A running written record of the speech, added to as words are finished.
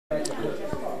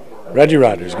Reggie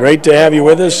Rogers, great to have you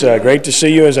with us. Great to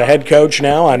see you as a head coach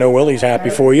now. I know Willie's happy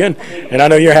for you, and I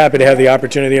know you're happy to have the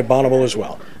opportunity at Bonnabel as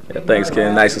well. Yeah, thanks,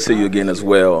 Ken. Nice to see you again as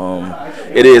well.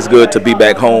 It is good to be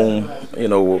back home,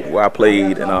 where I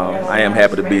played, and I am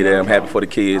happy to be there. I'm happy for the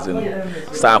kids, and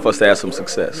it's time for us to have some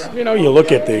success. You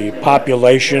look at the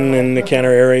population in the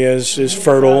Kenner area is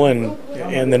fertile, and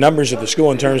the numbers of the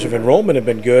school in terms of enrollment have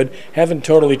been good, haven't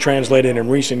totally translated in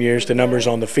recent years to numbers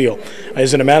on the field.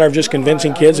 Is it a matter of just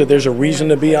convincing kids that there's a reason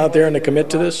to be out there and to commit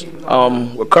to this?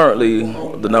 Well, currently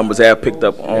the numbers have picked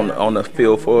up on the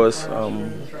field for us.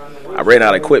 I ran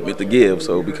out of equipment to give,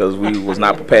 because we was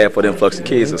not prepared for the influx of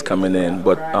kids that's coming in.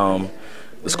 But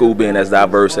the school being as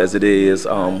diverse as it is,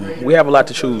 we have a lot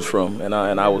to choose from, and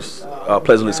I was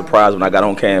pleasantly surprised when I got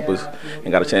on campus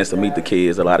and got a chance to meet the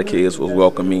kids. A lot of kids was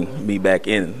welcoming me back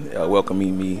in,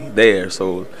 welcoming me there,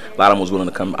 so a lot of them was willing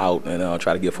to come out and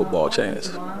try to give football a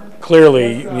chance.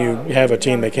 Clearly, you have a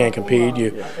team that can't compete.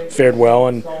 You fared well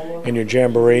in your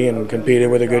jamboree and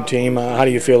competed with a good team. How do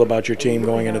you feel about your team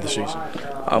going into the season?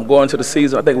 Going into the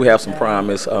season, I think we have some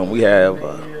promise. We have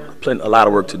a lot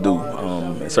of work to do.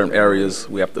 In certain areas,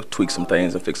 we have to tweak some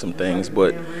things and fix some things.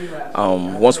 But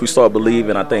once we start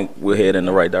believing, I think we're headed in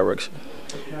the right direction.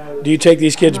 Do you take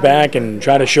these kids back and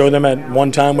try to show them at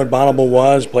one time what Bonnabel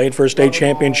was, played for a state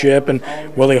championship, and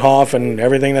Willie Hoff and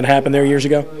everything that happened there years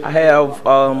ago? I have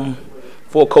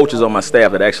 4 coaches on my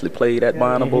staff that actually played at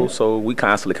Bonnabel, so we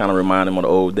constantly kind of remind them of the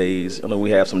old days. We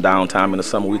have some downtime in the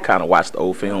summer. We kind of watch the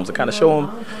old films and kind of show them,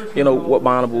 what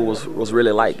Bonnabel was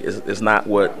really like. It's not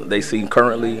what they see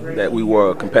currently, that we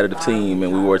were a competitive team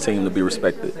and we were a team to be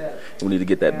respected. We need to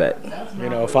get that back.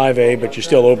 5A, but you're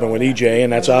still open with EJ,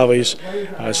 and that's obvious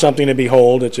something to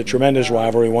behold. It's a tremendous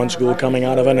rivalry, one school coming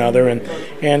out of another, and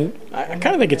I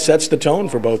kind of think it sets the tone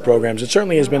for both programs. It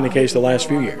certainly has been the case the last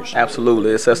few years.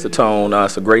 Absolutely, it sets the tone.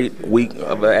 It's a great week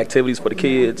of activities for the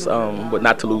kids, but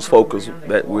not to lose focus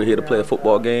that we're here to play a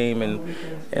football game,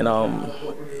 and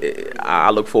I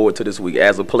look forward to this week.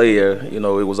 As a player, it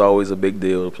was always a big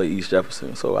deal to play East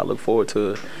Jefferson, so I look forward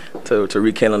to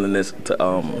rekindling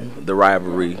the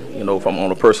rivalry, from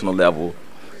on a personal level.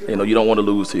 You don't want to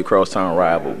lose to your crosstown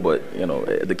rival, but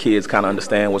the kids kind of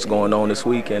understand what's going on this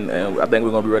week, and I think we're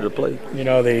going to be ready to play.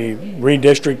 The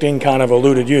redistricting kind of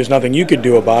eluded you. There's nothing you could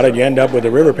do about it. You end up with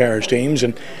the River Parish teams,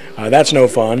 and that's no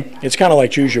fun. It's kind of like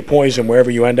choose your poison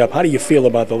wherever you end up. How do you feel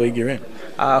about the league you're in?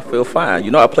 I feel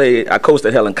fine. I coached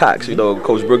at Helen Cox.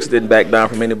 Coach Brooks didn't back down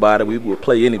from anybody. We would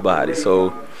play anybody.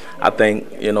 So I think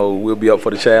we'll be up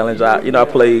for the challenge. I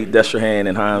played Trahan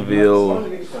and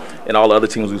Hineville and all the other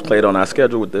teams we've played on our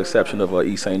schedule, with the exception of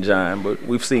East St. John. But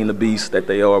we've seen the beasts that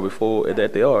they are before.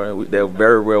 They're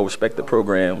very well respected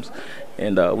programs,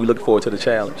 and we look forward to the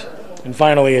challenge. And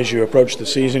finally, as you approach the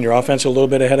season, your offense a little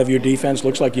bit ahead of your defense.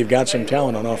 Looks like you've got some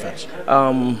talent on offense.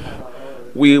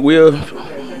 We're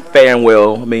faring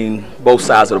well. Both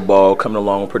sides of the ball coming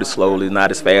along pretty slowly,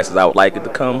 not as fast as I would like it to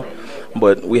come.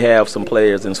 But we have some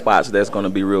players in spots that's going to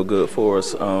be real good for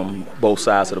us, both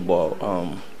sides of the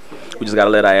ball. We just got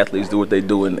to let our athletes do what they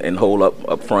do and hold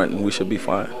up front, and we should be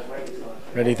fine.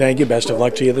 Reggie, thank you. Best of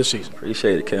luck to you this season.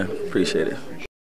 Appreciate it, Ken. Appreciate it.